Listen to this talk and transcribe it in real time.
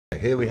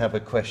here we have a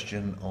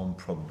question on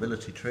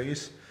probability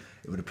trees.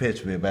 It would appear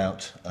to be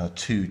about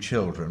two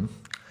children,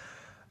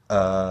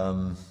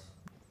 and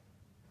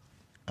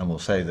we'll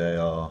say they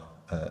are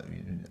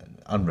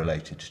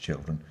unrelated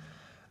children.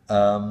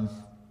 And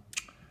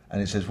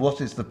it says,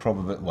 what is the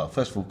probability? Well,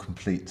 first of all,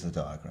 complete the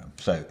diagram.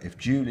 So if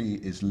Julie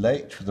is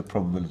late with a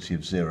probability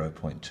of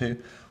 0.2,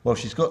 well,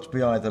 she's got to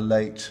be either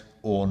late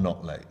or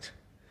not late.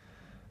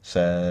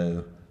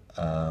 So,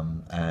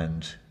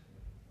 and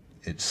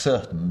it's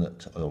certain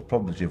that, or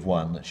probability of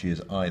 1, that she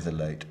is either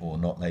late or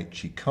not late.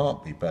 She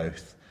can't be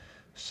both,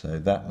 so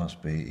that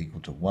must be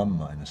equal to 1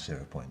 minus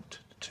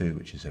 0.2,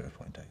 which is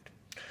 0.8.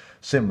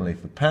 Similarly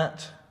for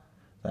Pat,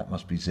 that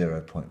must be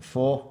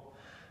 0.4,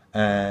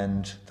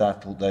 and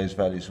those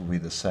values will be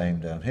the same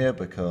down here,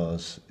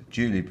 because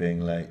Julie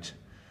being late,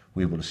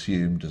 we will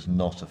assume, does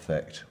not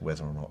affect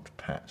whether or not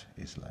Pat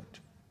is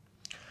late.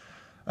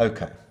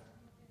 Okay,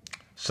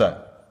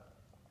 so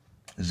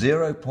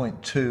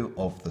 0.2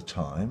 of the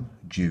time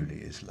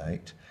Julie is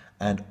late,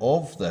 and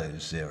of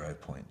those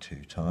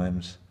 0.2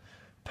 times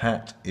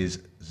Pat is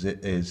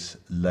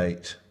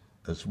late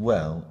as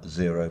well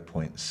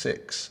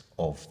 0.6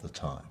 of the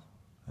time.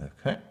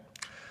 Okay,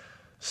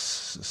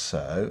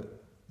 so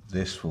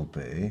this will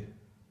be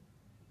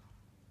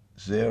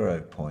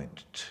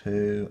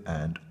 0.2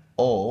 and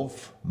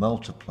of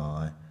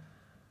multiply,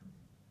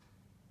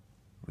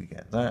 we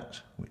get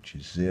that, which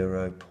is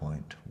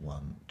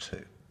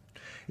 0.12.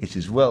 It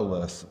is well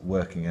worth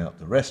working out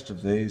the rest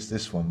of these.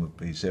 This one would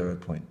be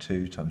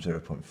 0.2 times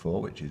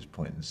 0.4, which is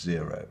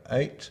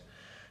 0.08.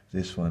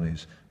 This one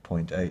is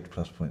 0.8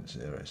 plus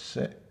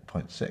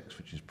 0.6,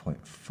 which is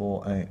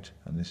 0.48,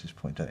 and this is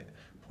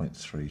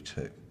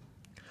 0.32.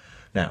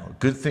 Now, a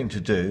good thing to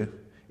do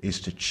is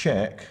to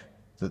check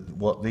that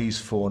what these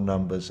four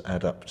numbers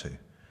add up to.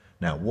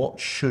 Now, what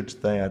should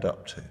they add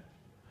up to?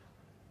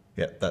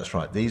 Yeah, that's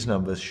right. These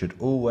numbers should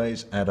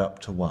always add up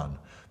to 1,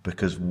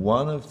 because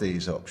one of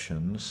these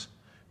options,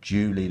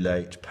 Julie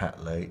late,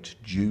 Pat late,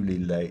 Julie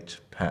late,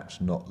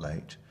 Pat not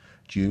late,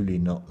 Julie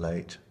not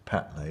late,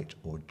 Pat late,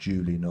 or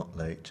Julie not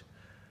late,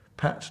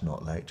 Pat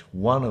not late,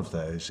 one of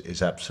those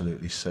is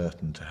absolutely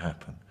certain to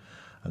happen.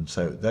 And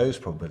so those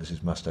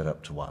probabilities must add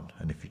up to 1.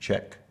 And if you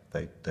check,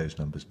 those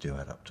numbers do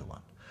add up to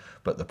 1.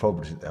 But the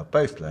probability that they're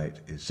both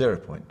late is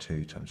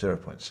 0.2 times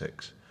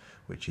 0.6,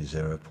 which is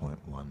 0.12.